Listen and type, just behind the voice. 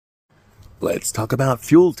Let's talk about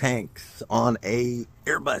fuel tanks on a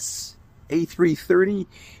Airbus A330.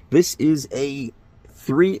 This is a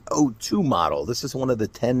 302 model. This is one of the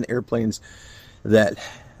 10 airplanes that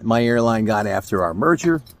my airline got after our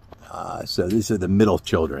merger. So these are the middle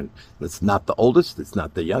children. It's not the oldest. It's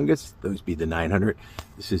not the youngest. Those be the 900.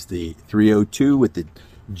 This is the 302 with the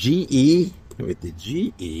GE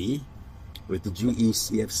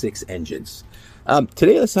CF6 engines.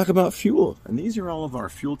 Today, let's talk about fuel. And these are all of our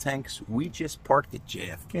fuel tanks. We just parked at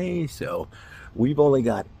JFK, so we've only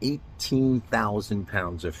got 18,000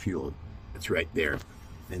 pounds of fuel. It's right there.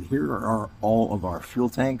 And here are all of our fuel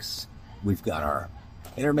tanks. We've got our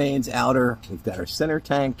inner mains, outer, we've got our center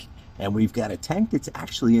tank, and we've got a tank that's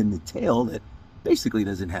actually in the tail that basically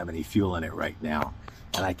doesn't have any fuel in it right now.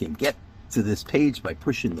 And I can get to this page by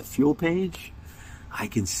pushing the fuel page. I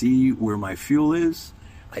can see where my fuel is.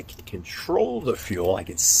 I can control the fuel. I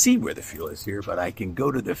can see where the fuel is here, but I can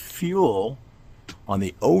go to the fuel on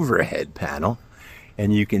the overhead panel,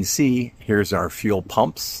 and you can see here's our fuel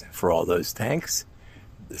pumps for all those tanks.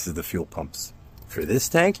 This is the fuel pumps for this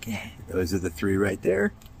tank. Those are the three right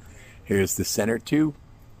there. Here's the center two.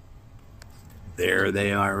 There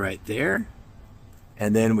they are right there.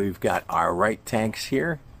 And then we've got our right tanks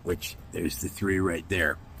here, which there's the three right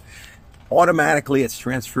there. Automatically, it's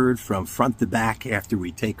transferred from front to back after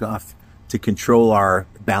we take off to control our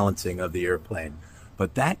balancing of the airplane.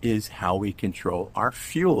 But that is how we control our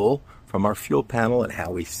fuel from our fuel panel and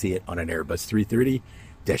how we see it on an Airbus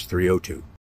 330-302.